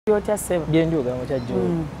Yotya sebo. Byenjoga mu kyajjo.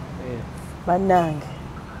 Bannange.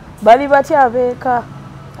 Bali batya abeeka?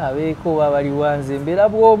 Abeeko bali wanze mbera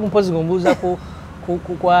bwo mpozi ngombuza ko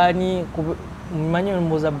kwani mmanyi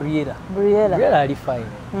mboza Briera. Briera ali fine.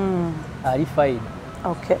 Ali fine.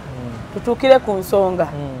 Okay. Tutukire ku nsonga.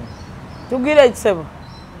 Tugire ekisebo.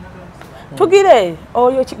 Tugire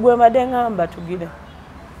oyo kigwe madengamba tugire.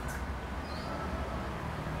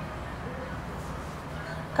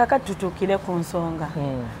 Kaka tutukire ku nsonga.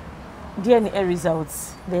 DNA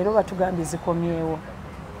results leero batugambye zikomyewo.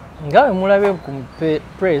 Ngawe mulabe ku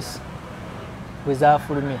press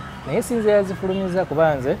wezafulumye. Naye sinze yazifulumiza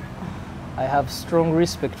kubanze I have strong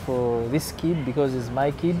respect for this kid because he's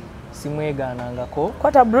my kid. Simweganangako.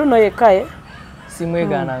 Kwata Bruno yekaye.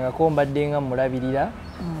 Simweganangako mbadde nga mulabirira.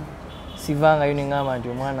 Sivanga yone ngamba nti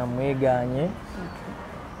omwana mweganye.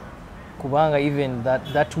 Kubanga even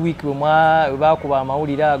that week bakuba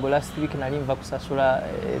amawulire ago last week nali nva kusasula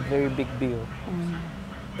a very big bill.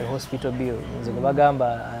 A hospital bill. Nze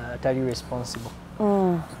bagamba atali responsible.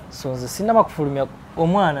 So nze sinama kufulumya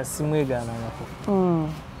omwana simweganangako.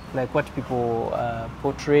 Like what people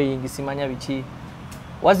portraying simanya bichi.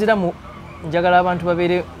 Wazira mu njagala abantu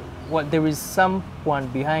babere there is someone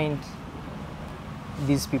behind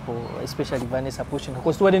these people, especially Vanessa pushing.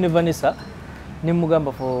 Because to what Vanessa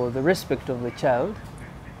Nimugamba for the respect of the child.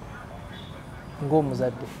 Ngo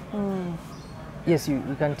muzadde. Yes, you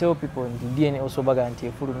can tell people in the DNA also baga anti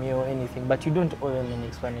fulumye or anything, but you don't owe them an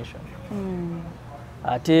explanation.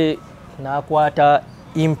 Ate nakwata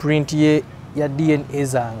imprint ye ya DNA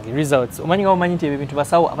zange results. Omanyi nga omanyi nti ebintu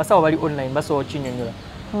basawo bali online basawo kinyonyola.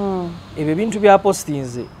 Ebyo bintu bya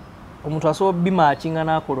postinze omuntu asobo bimatchinga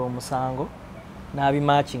nakola omusango.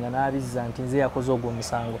 N'abimachinga n'abizza nti nze yakoze ogwo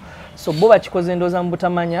omusango. So bo bakikoze ndoza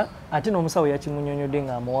mbutamanya ate n'omusawo yakimunyonyodde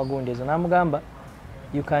nga amuwagondezo n'amugamba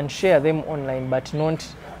you can share them online but not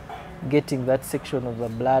getting that section of the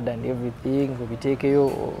blood and everything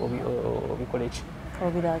obitekeyo obikoleki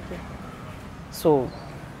obirake. So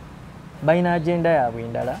baina agenda yaabwe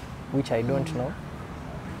endala which I don't know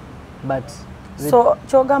but so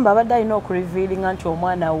kyogamba abadde alina okurevealinga nti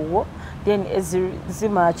omwana wo then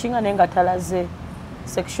zimachinga nenga talaze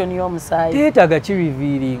section y'omusaayi teetaga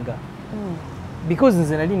kirevealinga because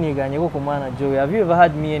nze nali neganyeko ku mwana Joe. Have you ever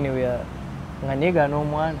had me anywhere nga negana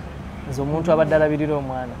omwana nze omuntu abadde alabirira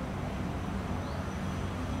omwana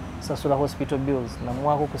sasula hospital bills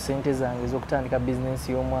namwako ku sente zange ez'okutandika business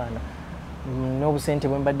y'omwana n'obusente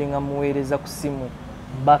bwe mbadde nga muweereza ku simu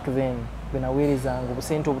back then benaweerezanga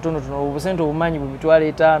obusente obutonotono obusente obumanyi bwe mitwalo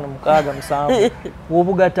 5 6 7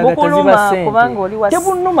 wobugataga sente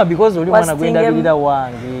tebunuma because oli mwana gwendabirira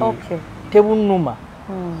wange tebunuma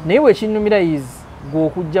naye wekinnumira is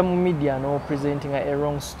gw'okujja mu media no presenting a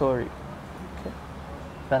wrong story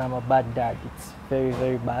that I'm a bad dad. It's very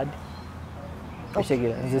very bad.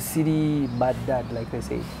 Nze siri bad dad like I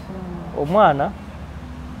said. Omwana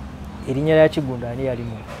erinnya lya Kigunda ani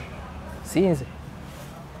yalimu sinze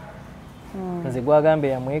nze gwagambe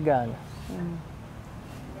yamwegaana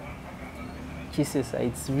kisesa.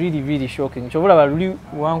 It's really really shocking. Kyobula baluli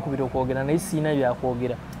wankubira okwogera naye siina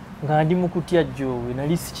byakwogera nga ndi mu kutya Joe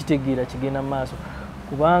nali sikitegeera kigenda maaso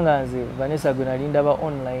kubanga nze Vanessa gwe nali ndaba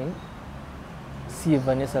online si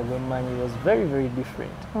Vanessa gwe mmanyi was very very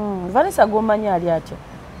different. Vanessa gwomanyi ali atya?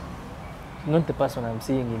 Not the person I'm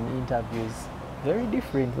seeing in interviews. Very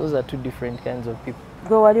different. Those are two different kinds of people.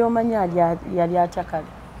 Gwe wali omanyi yali atya kale?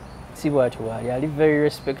 Si bwatyo wali very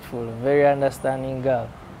respectful, very understanding girl.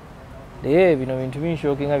 Bino bintu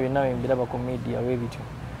binshokinga byonna bembiraba ku media webityo.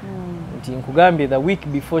 Nti nkugambye the week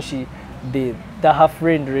before her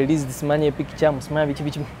friend released this money picture musmanya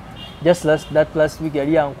bichi just last week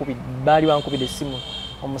yali bali bankubide simu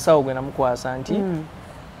omusawo gwe namukwasa nti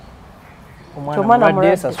omwana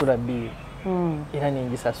mulwadde sasula bill era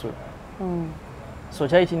ningisasula. So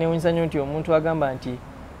kyali kinewunyisa nnyo nti omuntu agamba nti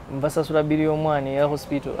nva sasula bill y'omwana eya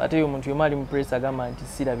hospital ate omuntu yoma ali mu press agamba nti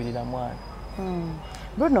sirabirira mwana.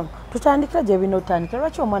 Bruno, tutandikira gye bino otandikira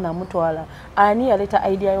lwaki omwana amutwala ani yaleeta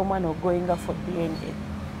idea y'omwana ogoyinga for DNA?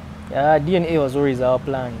 DNA was always our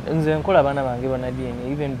plan. Nze nkola abaana bange bonna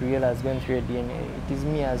DNA. Even Briella has gone through a DNA. It is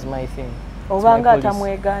me as my thing. Obanga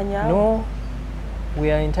atamweganya? No,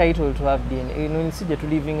 we are entitled to have DNA. No, nsijja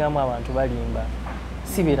tulivingamu abantu balimba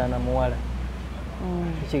sibeera na muwala.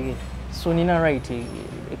 So nina right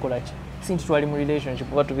ekolaki sinti twali mu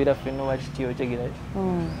relationship oba tubeera ffenna oba kiti okyegeraki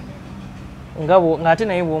ng'ate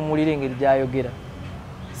naye bw'omuwulira engeri gy'ayogera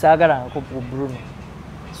saagala nko ku Bruno.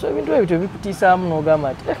 So ebintu ebyo bikutiisaamu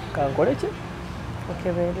n'ogamba nti kankole ki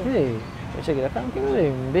okebeere okyegera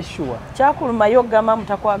kankebere mbe sure kyakuluma yo ogamba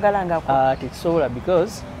mutakwagala nga tekisobola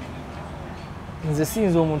because nze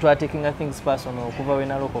sinza omuntu atakinga things personal okuva we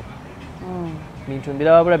nalokoka bintu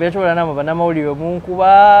mbiraba bula byatola namo banamawulire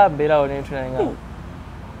omunkuba mbeerawo nentunanga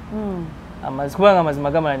kubanga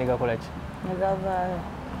amazima gamala negakola ki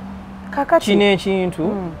kino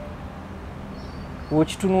ekintu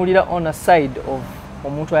wekitunuulira on a side of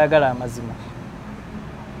omuntu ayagala amazima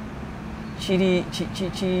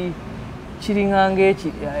kiringanga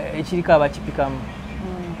ekiriko abakipikamu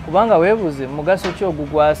kubanga weebuuze mugaso ki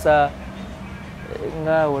ogugwasa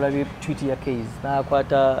nga olabye tweet ya case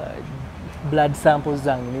nakwata blood samples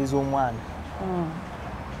zange n'ez'omwana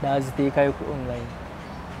naziteekayo ku online.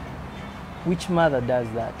 Which mother does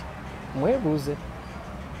that? Mwebuuze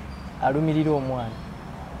alumirira omwana.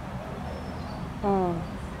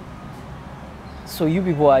 So you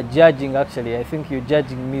people are judging, actually. I think you're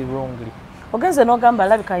judging me wrongly. Ogenze n'ogamba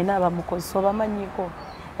alabika alina abamukozesa obamanyiko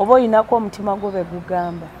oba olinako omutima gwo be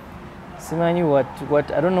gugamba. Simanyi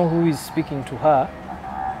what I don't know who is speaking to her,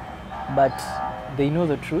 but they know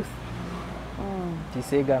the truth.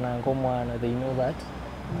 Tisegana ng'omwana, they know that.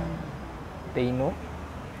 They know.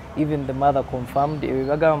 Even the mother confirmed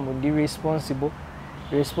bagamba ndi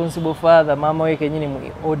responsible father. Mama we kenyini mu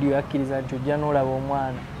audio akkiriza nti ojja n'olaba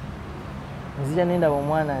omwana. Nzija nendaba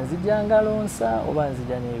omwana nzija ngalonsa oba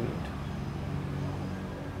nzija n'ebintu.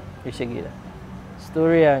 Ekitegeera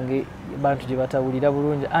story yange bantu gye batawulira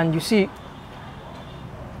bulungi, and you see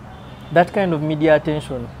that kind of media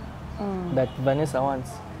attention that Vanessa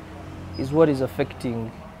wants is what is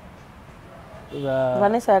affecting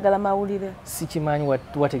Vanessa yagala mawulire. Sikimanyi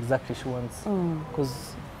what exactly she wants,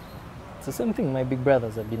 because it's the same thing my big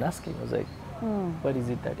brothers have been asking. I was like, what is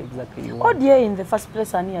it that exactly you want? Audio in the first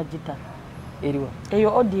place ani agita eriwa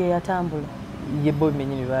eyo audio yatambula ye boy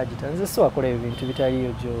menyini bagita nze so akola ebintu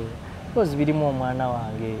bitaliyo jo because birimu omwana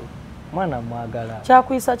wange mwana mwagala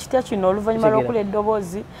kyakuyisa kitya kino oluvannyuma lw'okula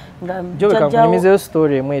eddoboozi nga jjajjawo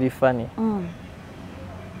story emu eri funny.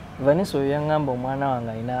 Vanessa oyo yaŋŋamba omwana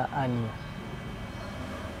wange alina ania.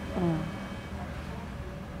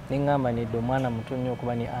 Neŋŋamba nedda omwana muto nnyo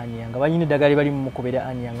okuba ne ania nga banyina eddagala bali mumukubira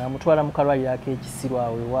ania nga amutwala mu kalwaliro ak'ekisiro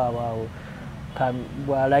awo ewaabwe awo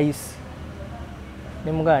bwa layisi.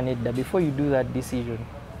 Ne mugamba nedda, before you do that decision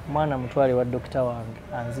mwana mutwale wa dokita wange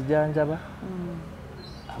anzijanjaba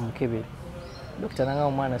amukebere. Dokita nanga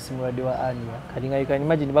omwana si mulwadde wa ania kati nga you can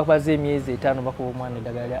imagine bakwaze emyezi 5 bakuba omwana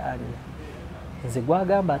eddagala lya ania. Nze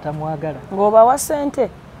gwagamba atamwagala ng'obawa ssente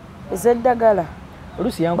ez'eddagala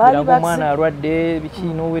oluusi yankubiranga omwana alwadde biki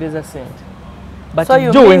n'oweereza ssente. But so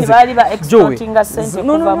you mean baali ba extorting a ssente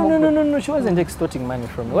kuva mu no, she wasn't extorting money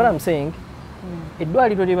from me. What I'm saying,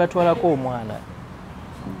 eddwaliro lye batwalako omwana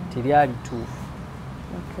teryali tuufu.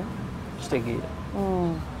 Kitegeera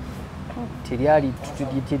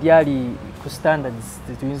teryali ku standards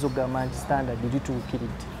tetuyinza okugamba nti standard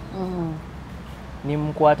lituukiridde.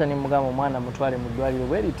 Nimukwata nimugamba omwana mutwale mu ddwaliro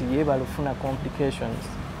bwe liti yeebala ofuna complications.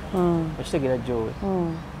 Okitegeera Jowe.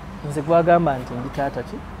 Nze gwagamba nti ndi taata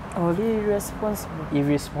ki? Oli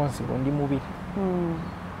irresponsible, ndi mubi.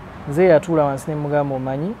 Nze yatuula wansi nimugamba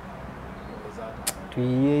omanyi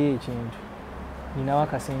tuyiyeeyo ekintu. Ninawo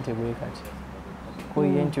akasente bwe kati. Ko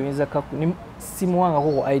ye nti oyinza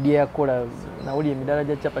simuwangako ku idea ya kukola nawuli emidala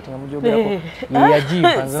gya chapati nga mujogerako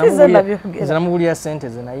yajiva nze namubulira sente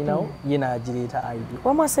ze nayinawo ye n'agireeta idea.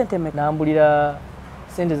 Wamwa sente meka? Nambulira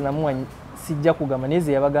sente ze namuwa sijja kugamba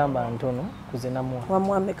neze yabagamba ntono kuze namuwa.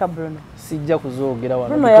 Wamwa meka Bruno? Sijja kuzoogera wano.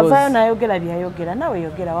 Bruno yavaayo n'ayogera byayogera nawe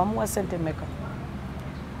yogera wamuwa sente meka?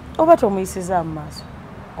 Oba tomuyisiza mu maaso?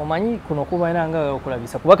 Omanyi kuno kuba era nga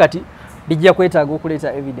okulabisa kuba kati bijja kwetaaga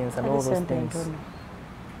okuleeta evidence and all those things.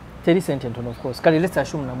 Teri sente ntono of course. Kale let's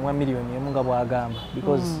assume na mwa million emu nga bwagamba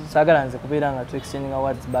because saagala nze kubeera nga to exchanging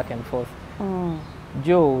words back and forth.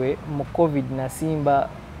 Jowe mu COVID nasimba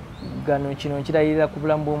gano kino nkirayirira ku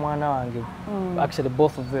bulamu bw'omwana wange. Actually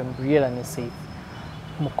both of them real and safe.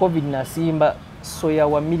 Mu COVID nasimba soya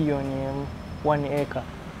wa million emu 1 acre.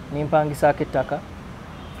 Nimpangisaako ettaka.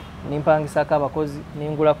 Nimpangisaako abakozi.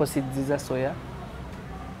 Ningulako seeds za soya.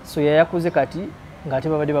 Soya yakuze kati ng'ate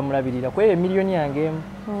babadde bamulabirira kweyo emiliyoni yange emu.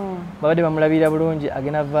 Babadde bamulabirira bulungi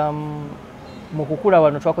agenda va mu kukula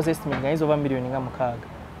wano twakoze estimate ng'ayinza ova miliyoni nga 6.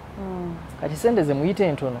 Kati sente ze muyite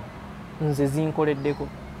entono nze zinkoleddeko.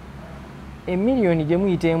 Emiliyoni gye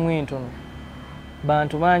muyiteemu entono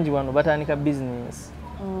bantu bangi wano batandika business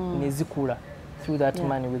ne zikula through that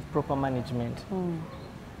money with proper management.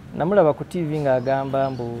 Namulaba ku TV ng'agamba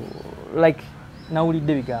mbu like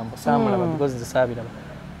nawulidde bigambo saamulaba because nze saabiraba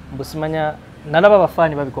mbu simanya nalaba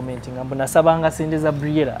abafaani babikomentinga mbu nasabanga sente za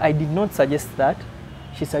Briella. I did not suggest that.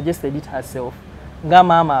 She suggested it herself. Nga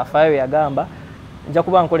maama afaayo yagamba nja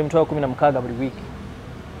kuba nkola emitwalo 16 buli week.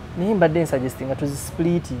 naye mbadde nsuggesting nga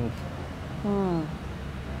tuzisplitting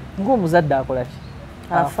ng'omuzadde akola ki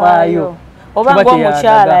afaayo oba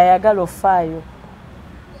ng'omukyala ayagala ofaayo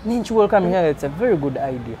ninkiwelcoming nga it's a very good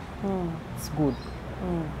idea it's good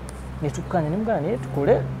netukkanya nemugana naye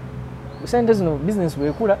tukole sente zino business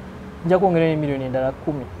bwekula nja kwongera emiliyoni endala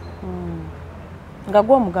 10 nga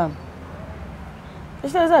gw'omugamba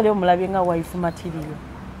ekitegeeza ali omulabye nga wife material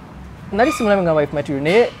nali simulabye nga wife material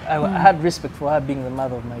naye I had respect for her being the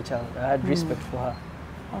mother of my child. I had respect for her.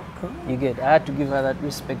 Okay. You get, I had to give her that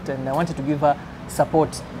respect and I wanted to give her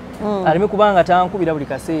support. Alime kubanga tankubira buli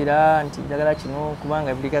kaseera nti njagala kino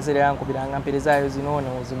kubanga buli kaseera yankubiranga mperezaayo zino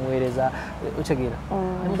nozimuweereza okyegera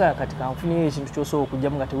nemugala kati kanfunire ekintu kyosooka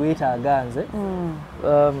okujjamu nga teweetaaga nze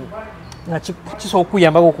nga kisobola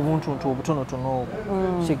okuyambako ku buntuntu obutonotono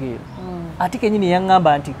okyegera ate kenyini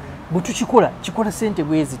yaŋŋamba nti bwe tukikola kikola ssente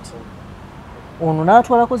bwe ziti ono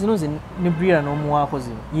n'atwalako zino ne Briera n'omuwaako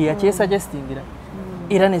zino ye yakyesuggestingira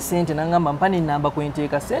era ne ssente n'aŋŋamba mpa n'ennamba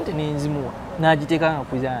kwenteeka ssente n'enzimuwa n'agiteeka nga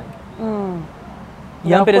ku yange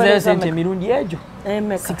yamperezayo ssente emirundi egyo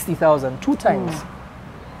 60,000 2 times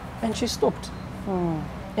and she stopped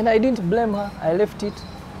and I didn't blame her. I left it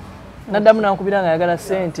naddamu nankubira nga ayagala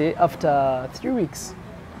ssente after 3 weeks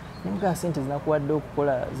nemugala ssente zinakuwadde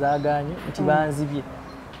okukola zaaganye nti banzibye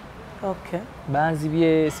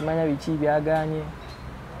banzibye simanya biki byaganye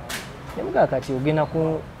nemugala kati ogenda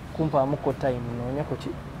kumpaamuko time noonyako ki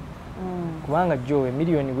kubanga jjo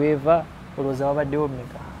emiliyoni bweva olowooza wabaddewo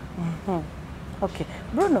mmeka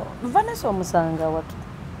Bruno, Vanessa omusanga watu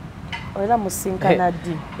era musinkana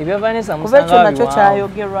ddi ebya Vanessa kuba ekyo nakyo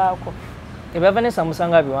kyayogerwako ebya Vanessa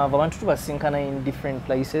musanga biwanvu abantu tubasinkana in different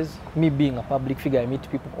places. Me being a public figure, I meet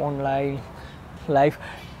people online, live.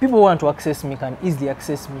 People want to access me, can easily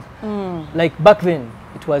access me. Like back then,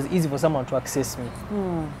 it was easy for someone to access me.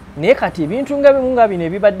 Naye kati ebintu nga bimu bino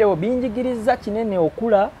ebibaddewo binjigiriza kinene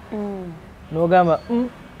okula n'ogamba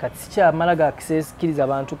kati sikyamala gakkiriza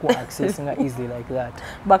abantu ku accessinga easily like that.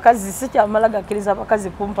 Bakazi sikyamala gakkiriza bakazi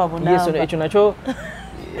kumpa bunamba. Yes, ekyo nakyo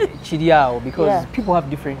kiri awo because people have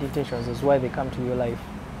different intentions. That's why they come to your life.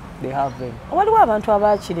 They have them. Waliwo abantu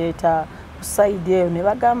abakireeta side eyo ne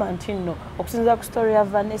bagamba nti nno okusinza ku story ya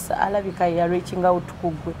Vanessa alabika ya reaching out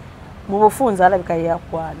kugwe mu bufunza alabika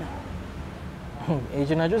yakwana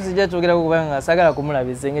ekyo nakyo sijja kyogera kubanga saagala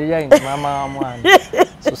kumulabisa engeri gyali nti maama wa mwana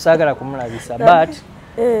so saagala kumulabisa but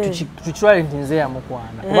tukitwale nti nze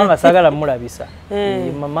yamukwana kubanga saagala mulabisa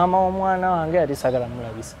maama wa mwana wange ate saagala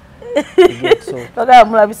mulabisa bagala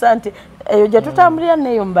mulabisa nti eyo gye tutambulira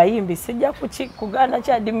neyo mbayimbi sijja kugaana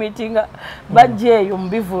kya admittinga bajja eyo mu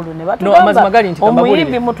bivulu ne batugamba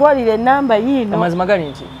omuyimbi mutwalire enamba yiino amazima gali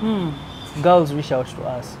nti girls reach out to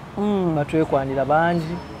us batwekwanira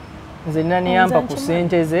bangi nze nina niyampa ku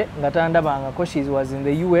ssente ze nga tandabangako she was in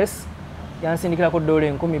the US yansindikirako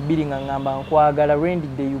 $2,200 nga ngamba nkwagala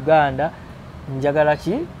rendidde Uganda njagala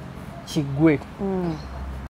kigwe